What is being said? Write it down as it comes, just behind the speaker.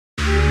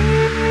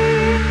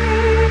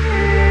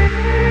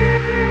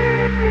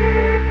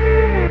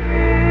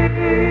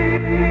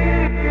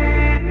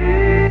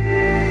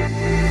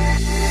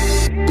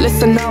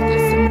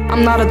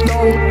I'm not a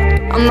doll,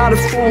 I'm not a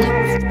fool,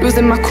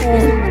 losing my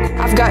cool.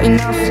 I've got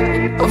enough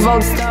of all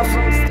the stuff.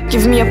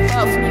 Give me a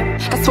puff,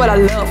 that's what I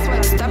love.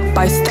 Step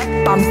by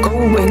step I'm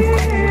going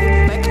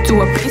back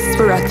to a place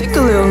where I take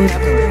a little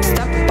nap.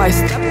 Step by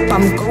step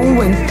I'm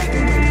going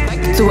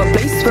back to a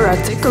place where I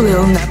take a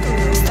little nap.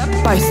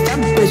 Step by step,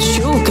 bitch,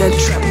 you'll get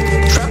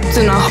trapped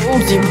in a hole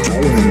deep.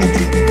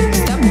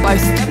 Step by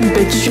step,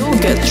 bitch, you'll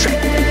get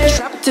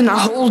trapped in a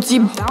hole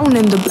deep down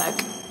in the black.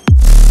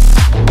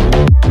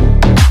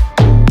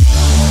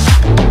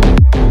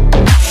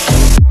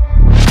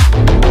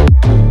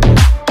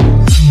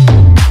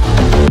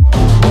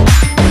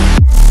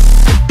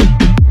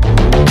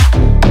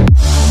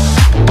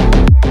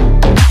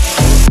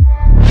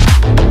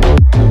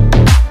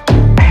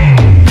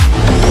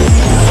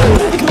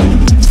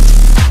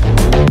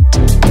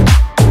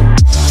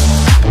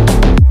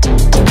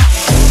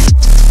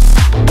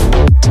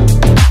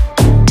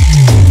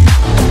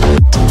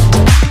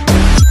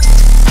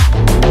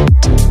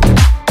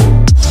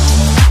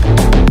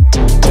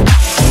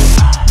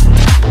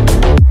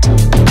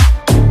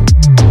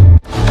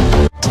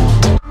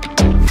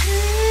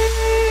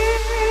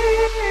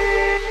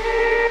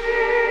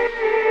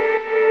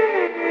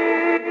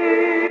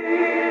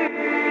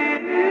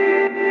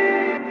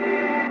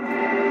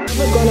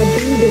 Never gonna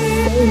be the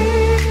same.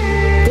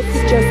 This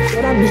is just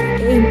what I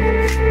became.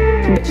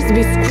 Bitches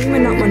be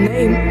screaming out my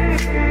name.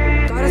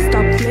 Gotta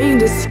stop playing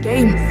this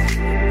game.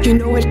 You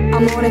know it,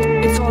 I'm on it,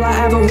 it's all I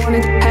ever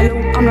wanted. Hello,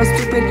 I'm not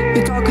stupid,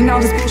 be talking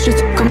all this bullshit.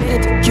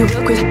 Committed, you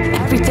will quit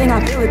everything I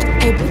built.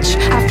 Hey bitch,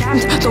 I've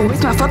timed, don't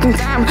waste my fucking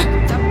time.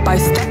 Step by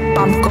step,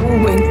 I'm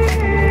going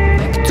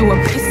back to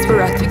a place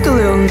where I take a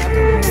little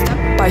nap.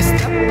 Step by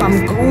step,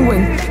 I'm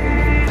going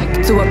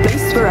back to a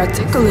place where I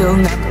take a little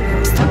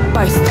nap. Step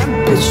by step,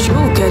 bitch,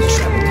 you'll get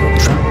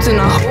trapped in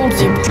a hole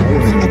deep.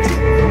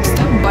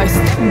 Step by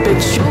step,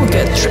 bitch, you'll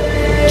get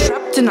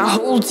trapped in a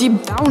hole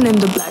deep down in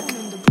the black.